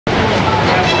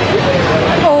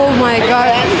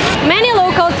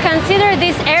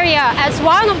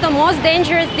of the most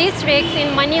dangerous districts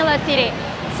in Manila city.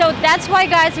 So that's why,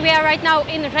 guys, we are right now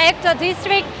in Recto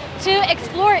district to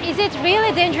explore is it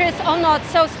really dangerous or not.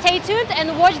 So stay tuned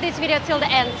and watch this video till the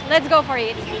end. Let's go for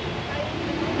it.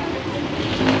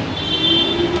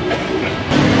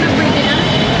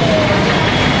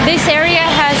 This area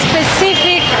has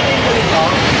specific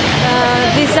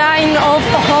design of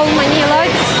the whole Manila.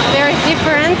 It's very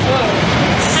different.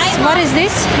 What is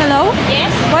this? Hello?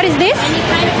 Yes. What is this? Any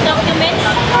kind of documents?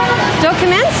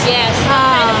 Documents? Yes.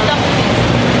 Kind of documents.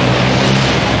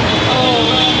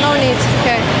 Oh, no need.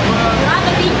 Okay.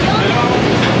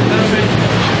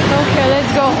 Okay,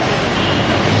 let's go.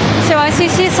 So as you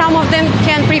see, some of them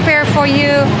can prepare for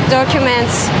you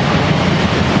documents.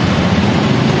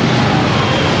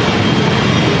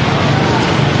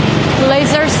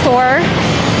 Laser store.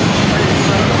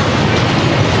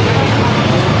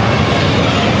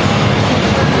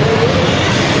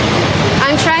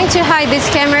 I'm trying to hide this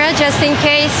camera just in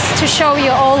case to show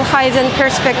you all hidden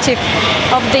perspective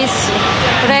of this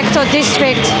Recto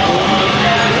district.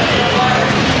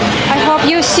 I hope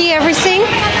you see everything.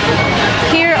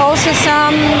 Here also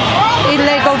some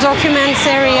illegal documents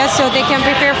area, so they can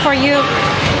prepare for you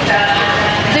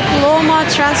diploma,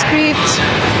 transcript,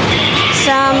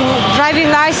 some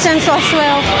driving license as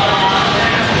well.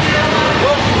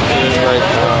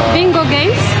 Bingo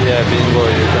games? Yeah, bingo.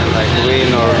 You can like win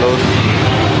or lose.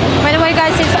 By the way,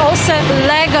 guys, it's also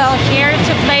legal here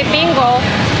to play bingo.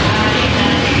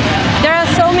 There are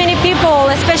so many people,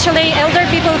 especially elder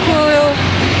people, who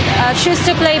choose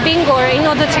to play bingo in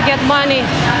order to get money.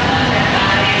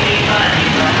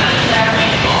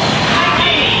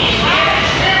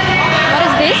 What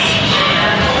is this?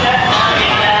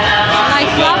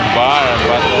 Nightclub? Bar,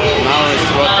 but now it's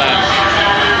what time?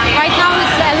 Right now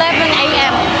it's 11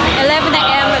 a.m. 11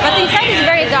 a.m. But inside it's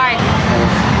very dark.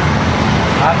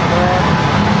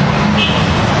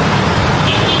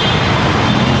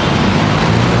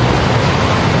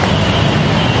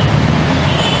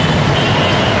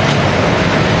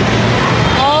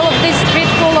 All of this street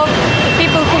full of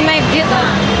people who make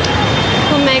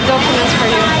documents for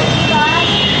you.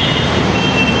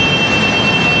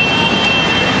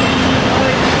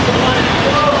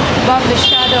 Above the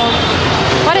shadow.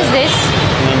 What is this?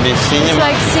 Maybe cinema. It's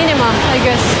like cinema, I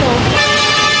guess. So.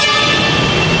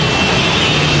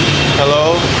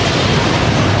 Hello?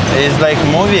 It's like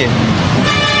movie.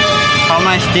 How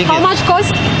much ticket? How much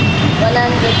cost? 100.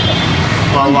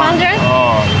 100?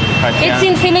 Oh, It's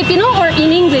in Filipino or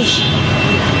in English?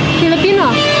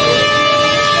 Filipino.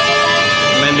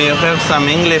 Maybe you have some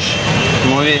English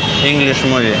movie.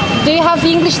 Do you have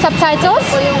English subtitles?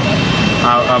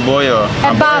 Aboyo.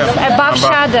 Above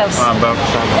shadows. Above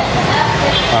shadows.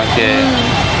 Okay.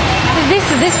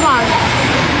 This one.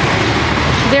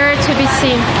 There to be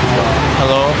seen.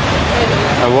 Hello.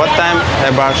 What time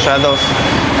above shadows?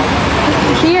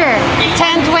 Here,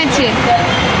 10:20.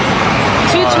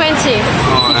 2:20.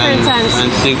 Different times.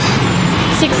 And 6:10.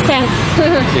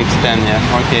 6:10.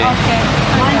 Yeah. Okay. Okay.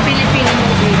 One Filipino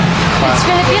movie. It's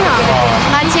Filipino.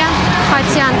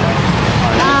 Hatian.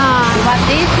 What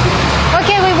this?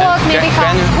 Okay, we walk maybe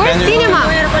Can you- Where's can you- cinema?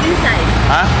 No aircon inside.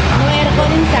 Huh? No aircon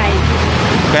inside.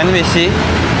 Can we see?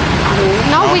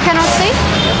 No, we cannot see.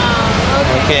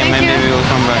 Okay, Thank maybe you. we will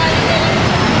come back.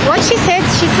 What she said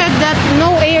that no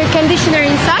air conditioner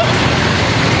inside.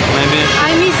 Maybe.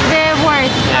 I missed the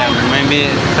word. Yeah, maybe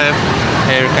have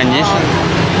air condition,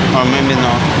 or maybe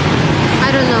no. I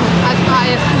don't know.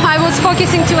 I was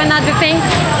focusing to another thing.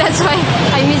 That's why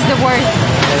I missed the word.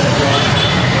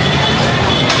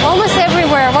 Almost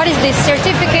everywhere. What is this?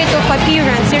 Certificate of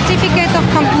appearance, certificate of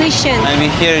completion. Maybe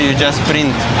here you just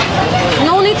print.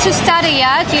 No need to study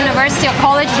at university or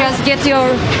college. Just get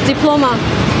your diploma.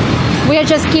 We are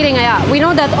just kidding. We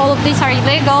know that all of these are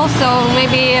illegal. So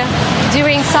maybe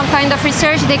during some kind of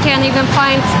research, they can even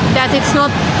find that it's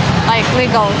not like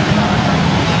legal.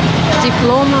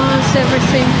 Diplomas,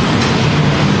 everything.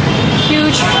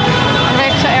 Huge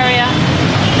Recto area.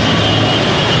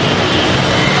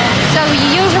 So we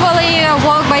usually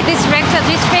walk by this Recto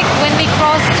district when we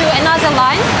cross to another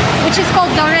line, which is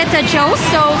called Recto Joe.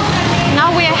 So now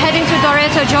we are heading to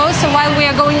Recto Joe. So while we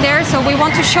are going there, so we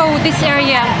want to show this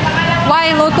area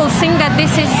why locals think that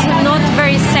this is not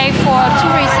very safe for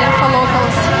tourists and for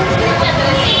locals.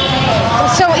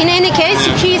 So in any case,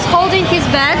 he is holding his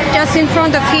bag just in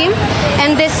front of him,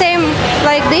 and the same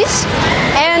like this.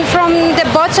 And from the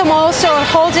bottom also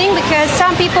holding, because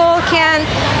some people can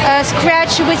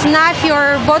scratch with knife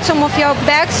your bottom of your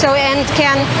bag, so and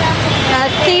can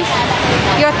thief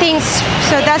your things.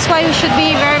 So that's why we should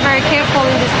be very, very careful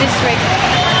in this district.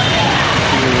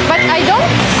 But I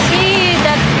don't see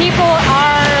that people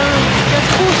are just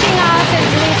pushing us and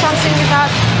doing something with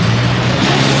us.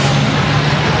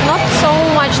 Not so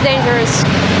much dangerous.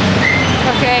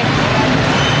 Okay.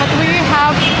 But we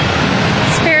have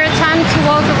spare time to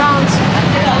walk around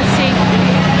and see.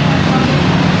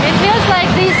 It feels like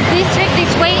this district,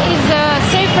 this way is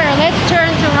safer. Let's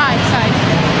turn to right side.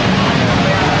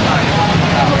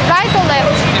 Right or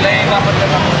left?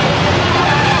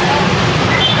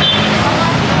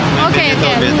 Okay,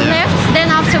 left, then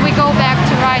after we go back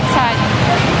to right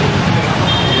side.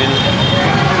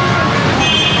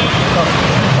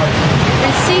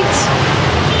 Receipt.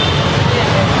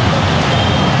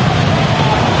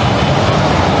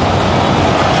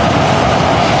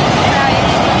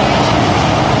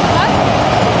 What?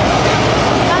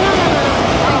 No.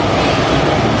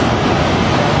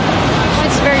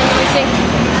 It's very noisy.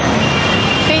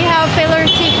 They have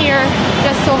LRT here,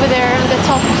 just over there on the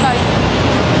top side.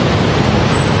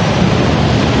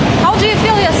 How do you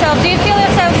feel yourself? Do you feel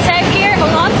yourself safe here or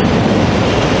not?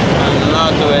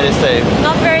 Not very safe.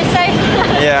 Not very safe?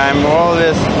 Yeah, I'm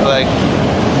always like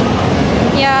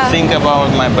think about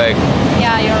my bag.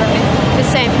 Yeah, you're right. The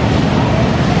same.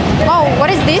 Oh, what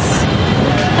is this?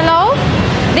 Hello?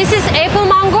 This is apple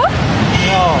mango?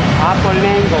 No, apple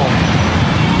mango.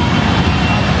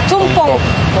 Tumpong.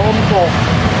 Tompo.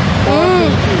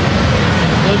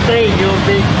 You three, you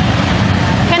big.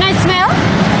 Can I smell?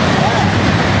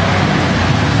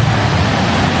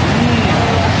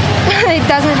 It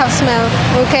doesn't have smell.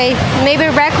 Okay, maybe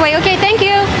back way. Okay, thank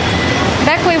you.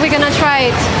 Back way, we're gonna try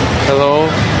it. Hello,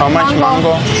 how much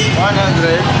mango?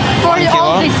 100. For 1 all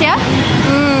kilo? this, yeah?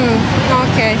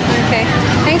 Okay.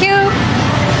 Thank you.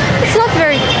 It's not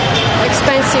very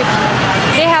expensive.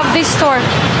 They have this store.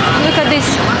 Look at this.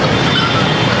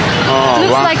 Oh,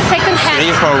 Looks like second hand.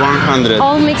 3 for 100.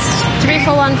 All mixed, 3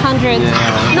 for 100.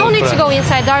 Yeah, No good need to price. go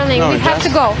inside, darling. No, We have to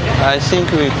just- go. I think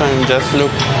we can just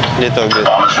look little bit.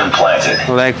 Bombs been planted.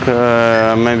 Like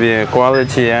maybe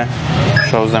quality, yeah?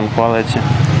 Show them quality.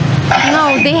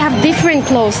 No, they have different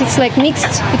clothes. It's like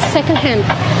mixed. It's second hand.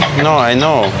 No, I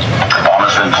know.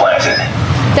 Bombs been planted.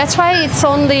 That's why it's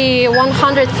only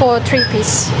 100 for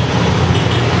 3-piece.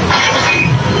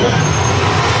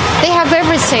 They have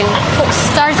everything,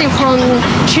 starting from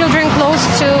children clothes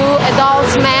to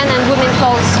adults, men and women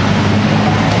clothes.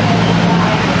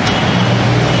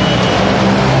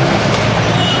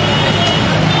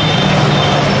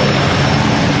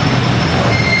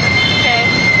 Okay.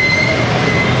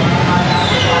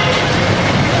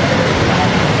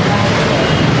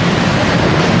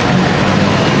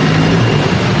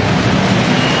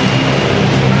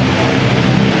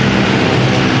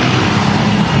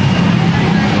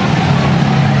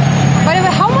 By the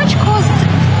way, how much cost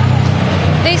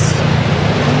these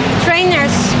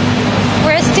trainers?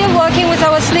 We're still working with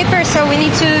our slippers, so we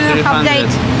need to 300.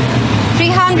 update.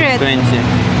 300. 20.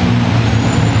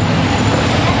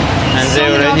 And So they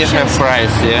many already have options.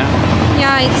 price, yeah?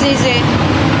 Yeah, it's easy.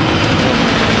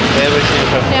 Everything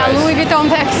have Yeah, price. Louis Vuitton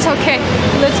bags. Okay,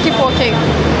 let's keep walking.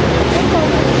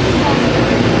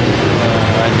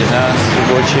 Adidas,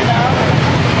 Gucci.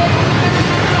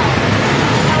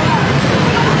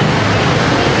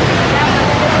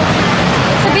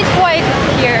 It's a bit quiet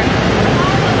here.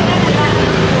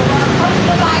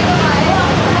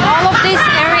 All of this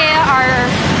area are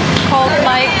called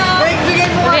like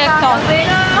Recto.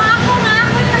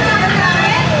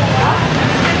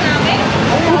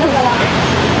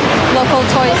 Local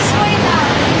toys.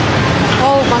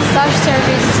 Oh, massage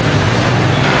service.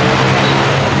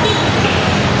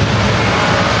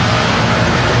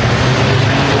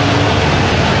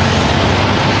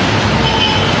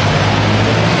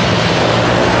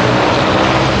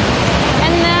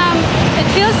 And it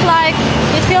feels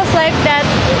like that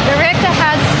the Recto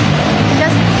has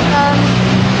just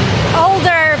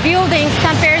older buildings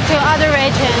compared to other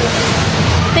regions.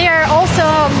 They are also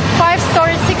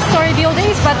 5-story, 6-story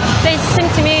buildings, but they seem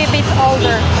to me a bit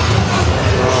older.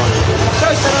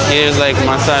 Here's like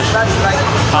massage.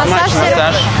 How much Massage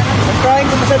massage? I'm trying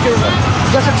to massage you.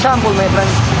 Just example, my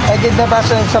friend. I did the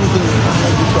massage something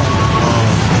like this one.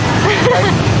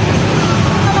 Right?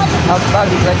 Out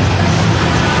body, right?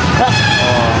 I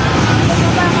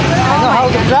know how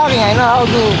to driving. I know how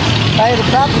to try to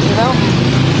practice, you know.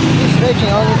 Stretching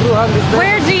only 200.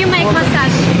 Where do you make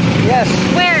massage? Yes.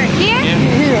 Where? Here?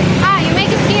 Here. Ah, you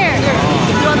make it here. If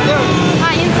you want there.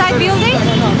 Ah, inside building?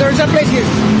 No. There's a place here.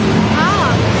 Ah.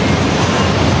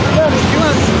 There, if you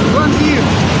want here.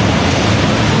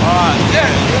 Oh,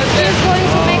 there. He's going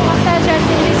to make massages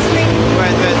in this street.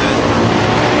 Wait.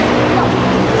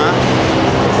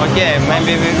 Huh? Okay. okay.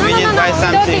 Maybe we need to buy We don't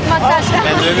something. need massage.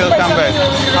 And we will come back.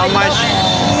 How much?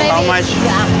 How much?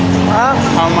 Huh?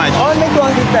 How much? Only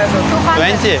 200 pesos.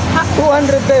 20?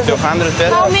 200 pesos. 200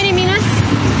 pesos? How many minutes?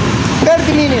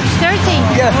 30 minutes. 30?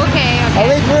 Yes. Okay, I okay.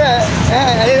 wait for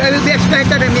I will be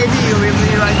expected and maybe you will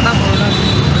be right back or not.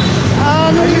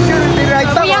 Are you sure you'll be right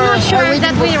back? We are or not sure I wait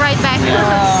that for- we'll be right back.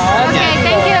 Ah, Okay,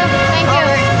 thank you. Thank you.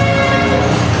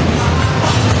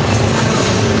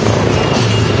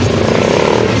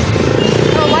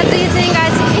 So what do you think,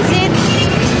 guys? Is it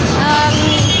good,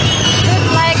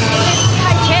 like, is it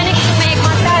hygienic to make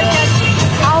massage just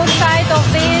outside of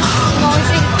this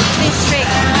noisy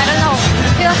district? I don't know.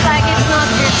 Feels like it's not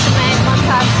good to make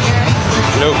massage here.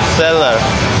 Look, seller.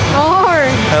 Oh,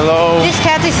 Hello. this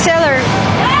cat is seller.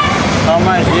 How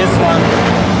much this one?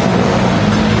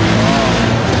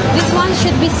 This one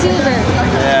should be silver.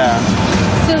 Yeah.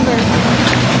 Silver.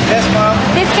 Yes, ma'am.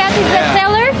 This cat is the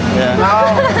seller? Yeah.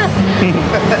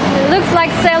 Looks like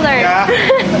seller. Yeah.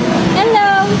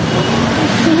 Hello.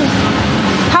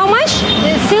 How much?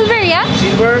 Silver, yeah?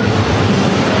 Silver.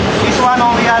 This one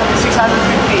only at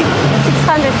 650.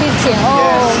 650.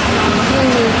 Oh.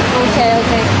 Okay,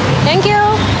 okay. Thank you.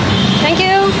 Thank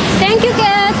you. Thank you,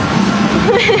 cat.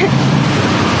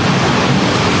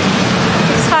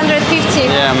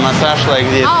 650. Yeah, massage like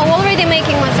this. Oh, already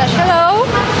making massage. Hello.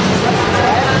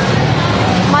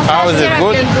 Massage How is it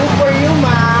therapy. good? Do for you,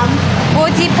 ma'am.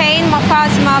 Body pain,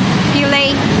 mapasma,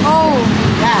 pile. Oh,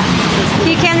 Yeah.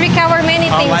 you can recover many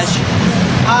How things. much?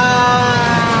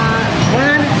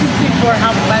 150 for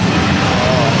half body.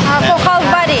 For whole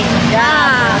body.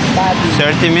 Ah, Body.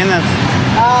 30 minutes?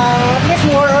 Yes,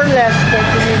 more or less 30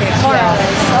 minutes. more or yeah.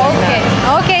 less. Okay.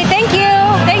 Okay, thank you.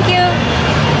 Thank you.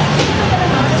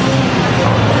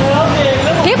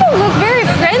 People look very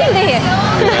friendly.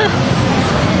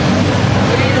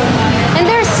 And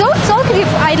they're so talkative.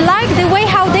 I like the way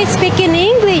how they speak in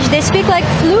English. They speak like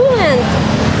fluent.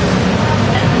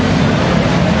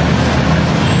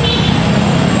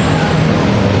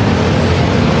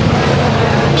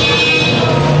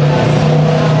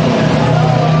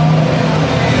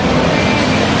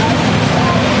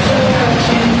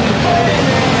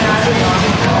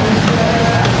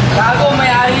 Gago,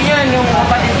 may-ari yan. Yung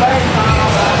kapatid pa rin.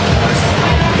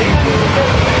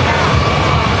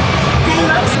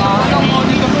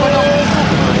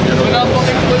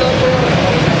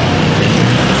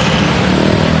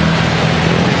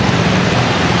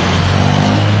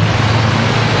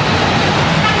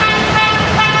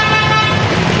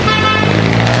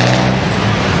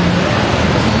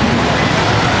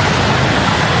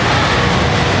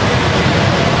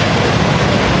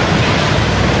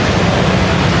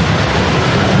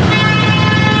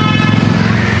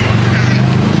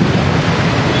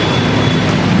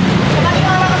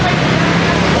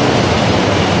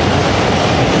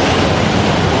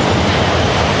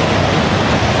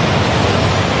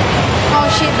 Oh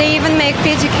shit, they even make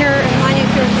pedicure and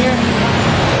manicure here.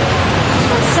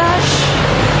 Massage.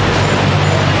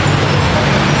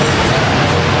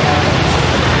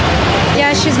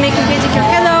 Yeah, she's making pedicure.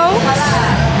 Hello.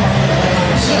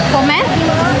 Come?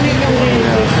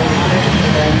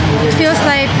 It feels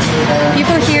like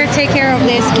people here take care of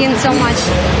their skin so much.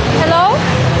 Hello?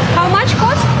 How much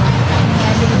cost?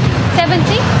 70?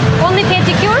 Only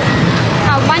pedicure?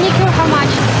 Manicure, how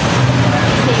much?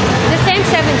 The same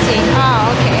 70. Ah,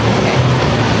 okay, okay.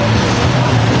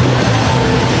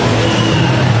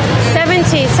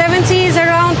 70. 70 is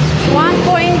around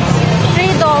 $1.3.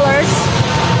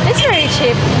 It's very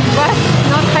cheap, but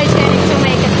not hygienic to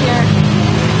make it here.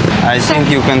 I think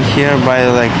you can here buy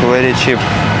like very cheap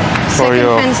for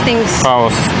your Second-hand things.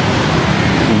 house.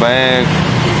 Bag,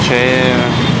 chair,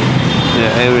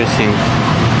 yeah, everything.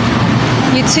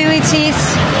 Utilities.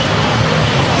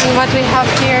 And what we have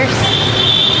here,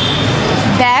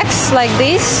 bags like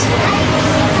this.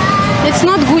 It's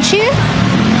not Gucci,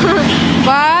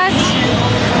 but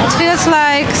it feels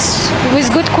like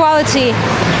with good quality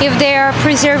if they are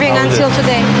preserving How is until it?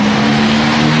 today.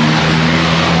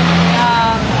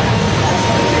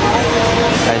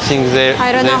 I think they.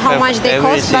 I don't know how have much they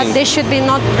cost, but everything. they should be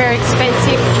not very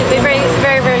expensive. Should be very,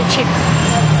 very, very cheap.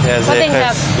 Yeah, What they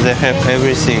have? They have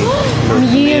everything.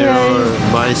 Mirror.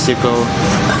 Bicycle.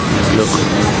 Look,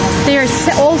 They are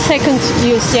all second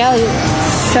use, yeah.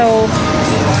 So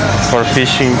for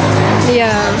fishing.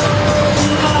 yeah,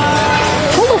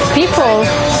 full of people.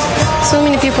 So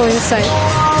many people inside.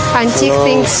 Antique Hello.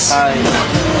 things. Hi.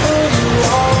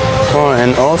 Oh,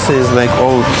 and also it's like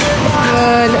old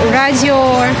Radio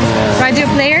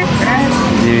player,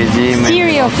 DVD. maybe.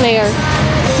 stereo player,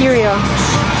 stereo.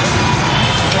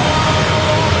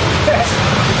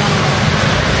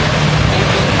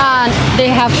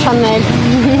 have Chanel.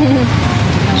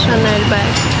 Chanel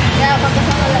bag.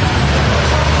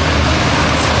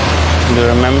 Do you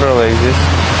remember like this?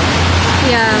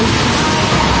 Yeah.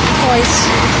 Toys.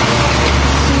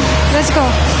 Let's go.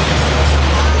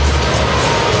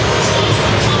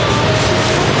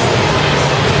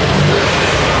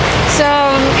 So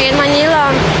in Manila,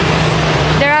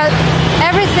 there are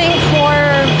everything for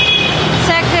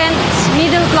second,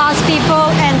 middle class people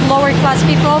and lower class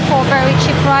people for very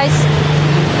cheap price.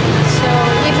 So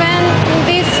even in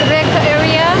this Recto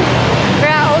area,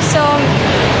 there are also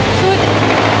food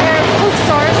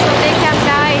stores, so they can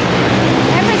buy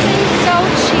everything so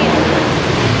cheap.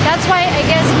 That's why I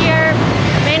guess here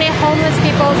many homeless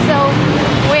people. So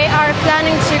we are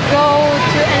planning to go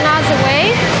to another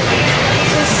way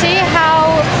to see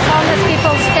how homeless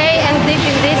people stay and live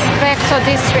in this Recto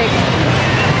district.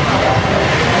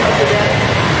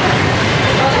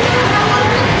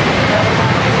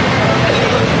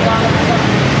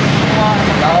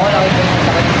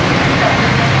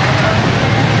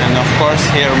 And of course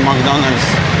here McDonald's.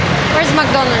 Where's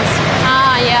McDonald's?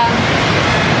 Ah, yeah.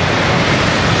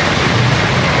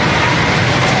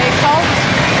 Very cold.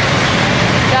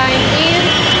 Dine in.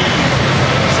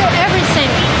 So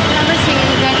everything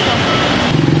in Recto.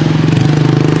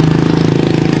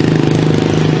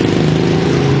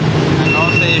 And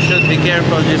also you should be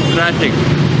careful this traffic.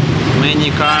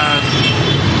 Many cars.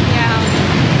 Yeah.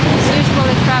 It's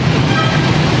usually traffic.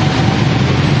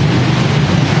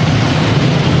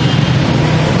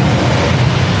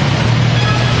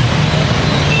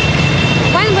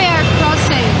 When we are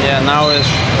crossing. Yeah, now it's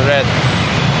red.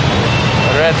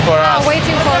 Red for us.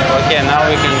 Waiting for. Okay, now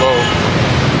we can go.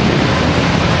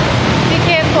 Be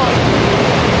careful.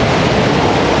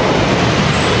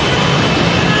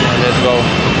 Let's go.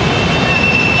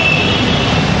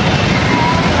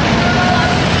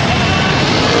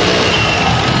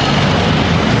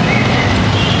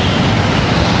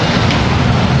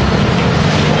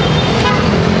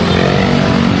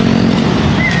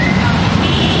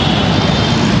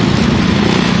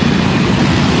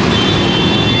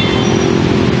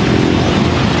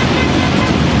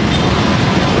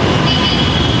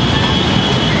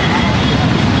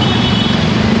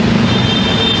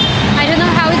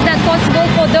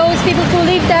 People who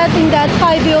live in that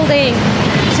high building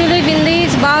to live in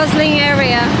this bustling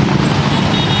area.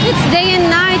 It's day and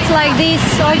night like this,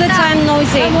 all the time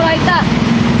noisy.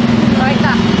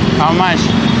 How much?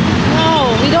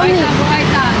 No, we don't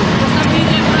need.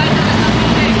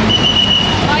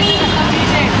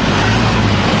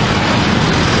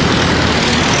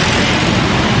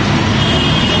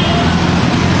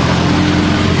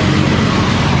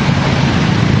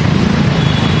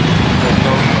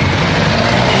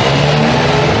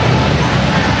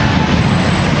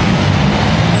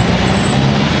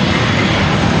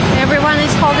 Everyone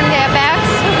is holding their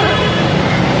bags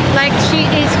like she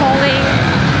is holding.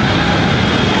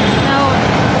 No.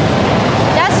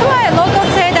 That's why locals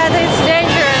say that it's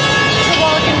dangerous to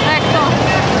walk in Recto.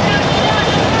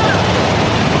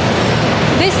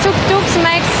 These tuk-tuks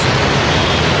makes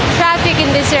traffic in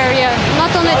this area.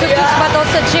 Not only tuk-tuks but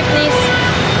also jeepneys.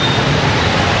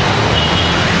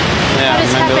 Yeah, What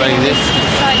is maybe happening like this.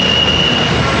 inside?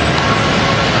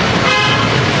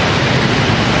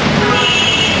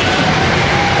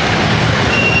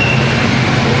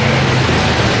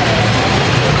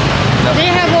 They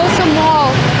have also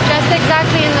mall, just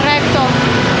exactly in Recto.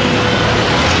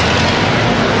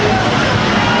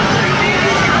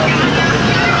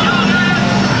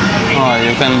 Oh,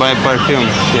 you can buy perfume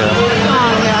here.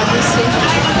 Oh yeah, you see.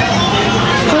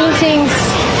 Printings.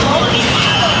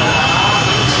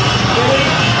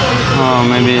 Oh,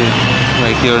 maybe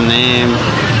like your name,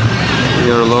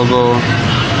 your logo.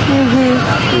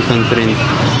 You can print.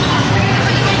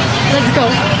 Let's go.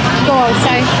 Go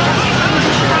outside.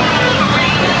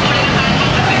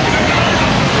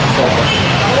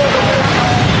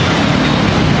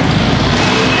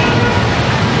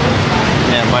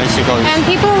 Yeah, bicycles. And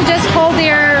people just hold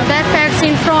their backpacks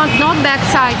in front, not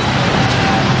backside.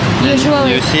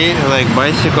 Usually. You see, like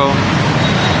bicycle,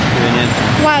 you need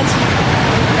What?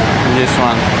 this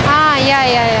one Ah, yeah.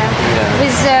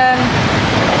 With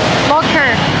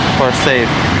locker. for safe.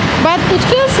 But it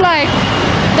feels like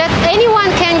that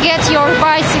anyone can get your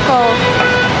bicycle.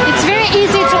 It's very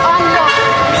easy to unlock.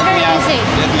 It's very easy.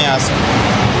 Let me ask.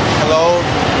 Hello.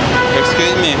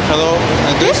 Excuse me. Hello.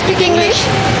 Do you speak English?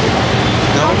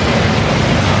 No.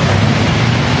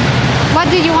 What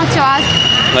did you want to ask?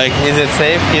 Like, is it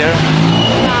safe here?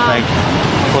 Like,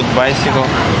 put bicycle.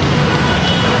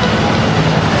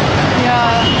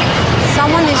 Yeah.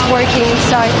 Someone is working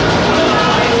inside.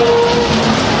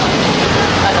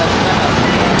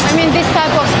 I mean this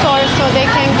type of store, so they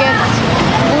can get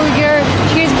burger,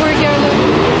 cheeseburger,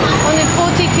 only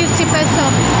 40-50 peso.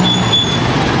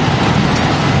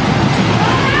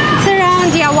 It's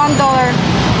around, yeah, $1.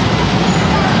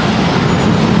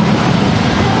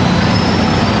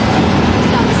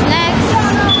 Some snacks.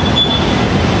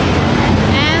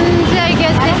 And I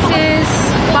guess this is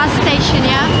bus station,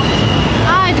 yeah?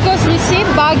 Ah, it goes, you see,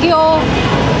 Baguio,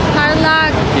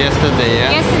 Tarlac. Yesterday,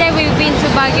 yeah? Yesterday we've been to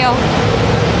Baguio.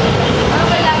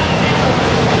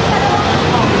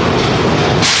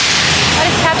 What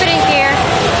is happening here?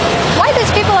 Why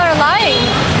these people are lying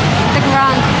on the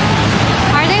ground?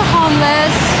 Are they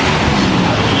homeless?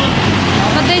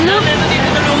 But they look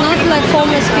not like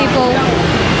homeless people.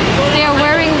 They are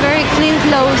wearing very clean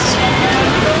clothes.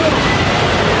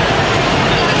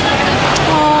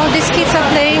 Oh, these kids are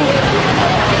playing.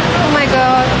 Oh my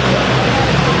god.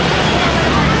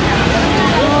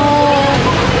 Oh,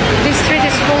 this street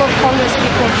is full of homeless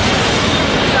people.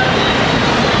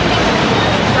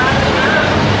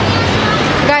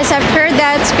 Guys, I've heard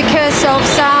that because of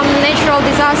some natural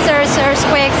disasters,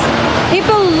 earthquakes,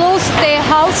 people lose their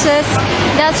houses.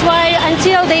 That's why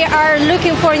until they are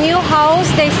looking for a new house,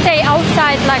 they stay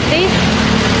outside like this.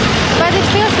 But it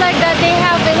feels like that they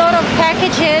have a lot of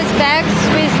packages, bags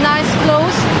with nice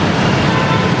clothes.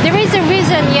 There is a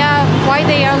reason, yeah, why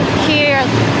they are here,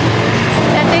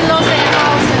 that they lost their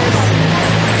houses.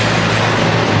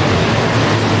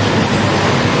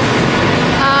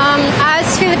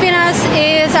 As Filipinas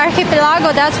is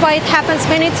archipelago, that's why it happens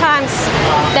many times,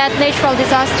 that natural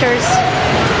disasters.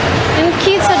 And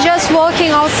kids are just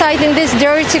walking outside in this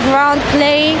dirty ground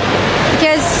playing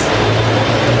because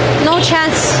no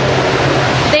chance.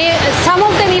 Some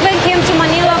of them even came to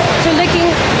Manila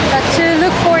to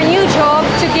look for a new job,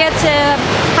 to get a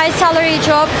high salary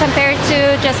job compared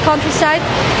to just countryside.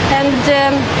 And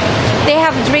they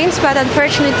have dreams, but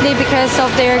unfortunately because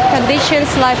of their conditions,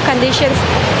 life conditions,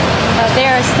 they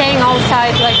are staying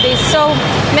outside like this. So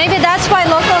maybe that's why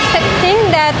locals think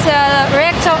that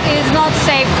Recto is not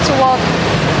safe to walk.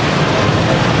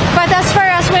 But as far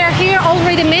as we are here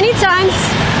already many times,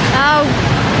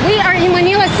 we are in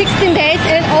Manila 16 days,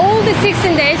 and all the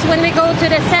 16 days when we go to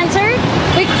the center,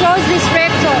 we cross this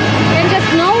Recto, and just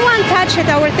no one touched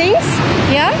our things,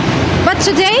 yeah? But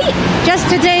today, just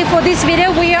today for this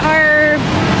video, we are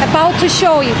about to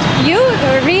show you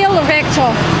a real Recto.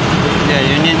 Yeah,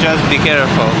 you need just be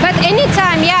careful. But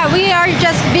anytime, yeah, we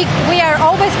are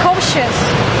always cautious.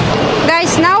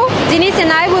 Guys, now Denise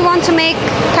and I, we want to make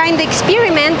kind of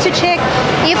experiment to check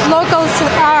if locals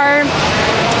are,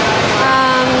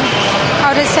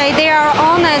 how to say, they are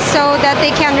honest so that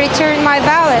they can return my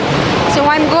wallet. So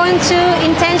I'm going to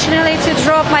intentionally to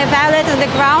drop my wallet on the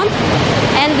ground,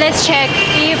 and let's check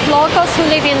if locals who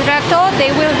live in Recto,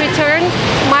 they will return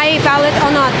my wallet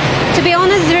or not. To be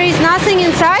honest, there is nothing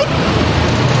inside.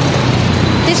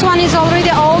 This one is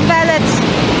already old wallet,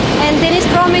 and Dennis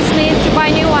promised me to buy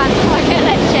new one. Okay,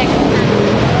 let's check.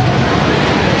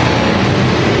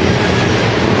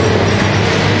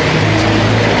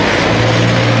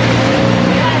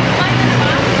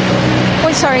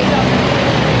 Oh, sorry.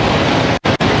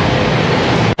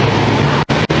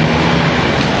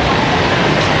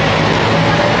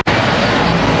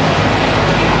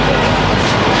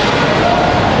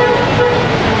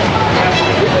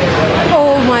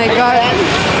 Oh my God.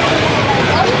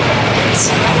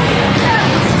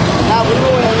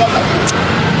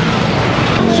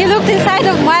 He looked inside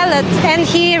of my wallet and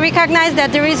he recognized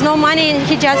that there is no money, and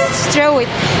he just threw it.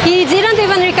 He didn't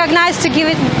even recognize to give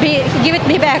it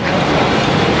me back.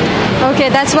 Okay,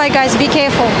 that's why, guys, be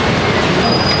careful.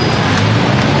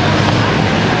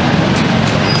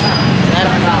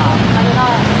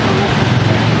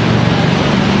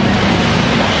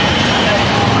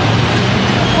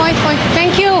 Oi,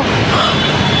 thank you.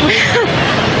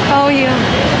 Oh, you.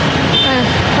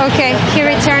 Okay, he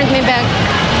returned me back.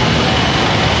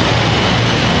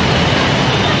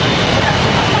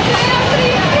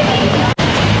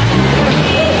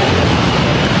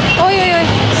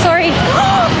 Sorry.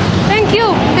 Thank you.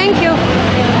 Thank you.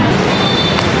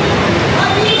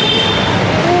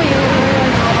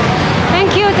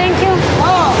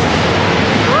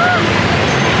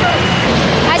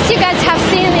 As you guys have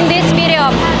seen in this video,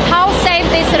 how safe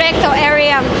this Recto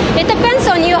area. It depends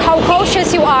on you how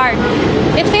cautious you are.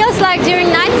 It feels like during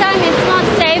nighttime it's not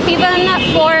safe, even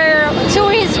for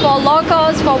tourists, for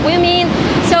locals, for women.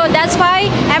 So that's why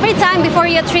every time before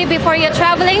your trip, before you're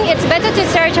traveling, it's better to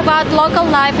search about local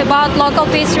life, about local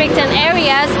districts and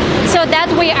areas. So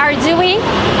that we are doing.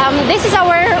 This is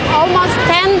our almost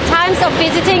 10 times of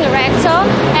visiting Recto,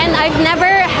 and I've never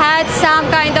had some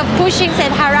kind of pushings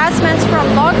and harassments from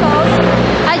locals.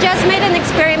 I just made an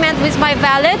experiment with my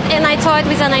valet, and I thought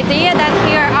with an idea that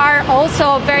here are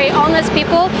also very honest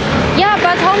people. Yeah,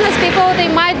 but homeless people, they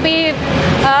might be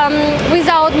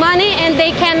without money and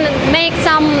they can make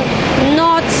some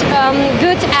not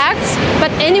good acts.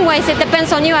 But anyways, it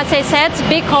depends on you. As I said,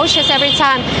 be cautious every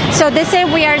time. So the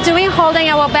same we are doing, holding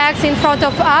our bags in front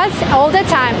of us all the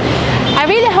time. I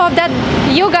really hope that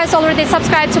you guys already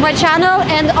subscribed to my channel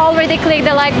and already click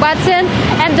the like button,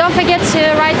 and don't forget to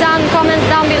write down comments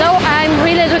down below. I'm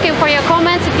really looking for your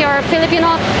comments. If you're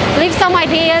Filipino, leave some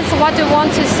ideas what you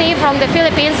want to see from the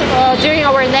Philippines during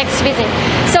our next visit.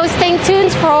 So stay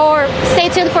tuned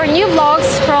for new vlogs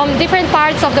from different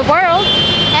parts of the world,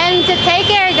 and take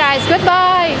care guys.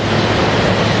 Goodbye.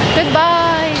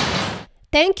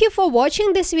 Thank you for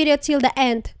watching this video till the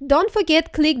end. Don't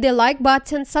forget, click the like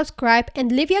button, subscribe and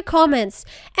leave your comments,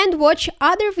 and watch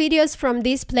other videos from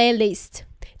this playlist.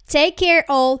 Take care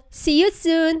all. See you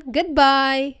soon.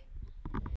 Goodbye.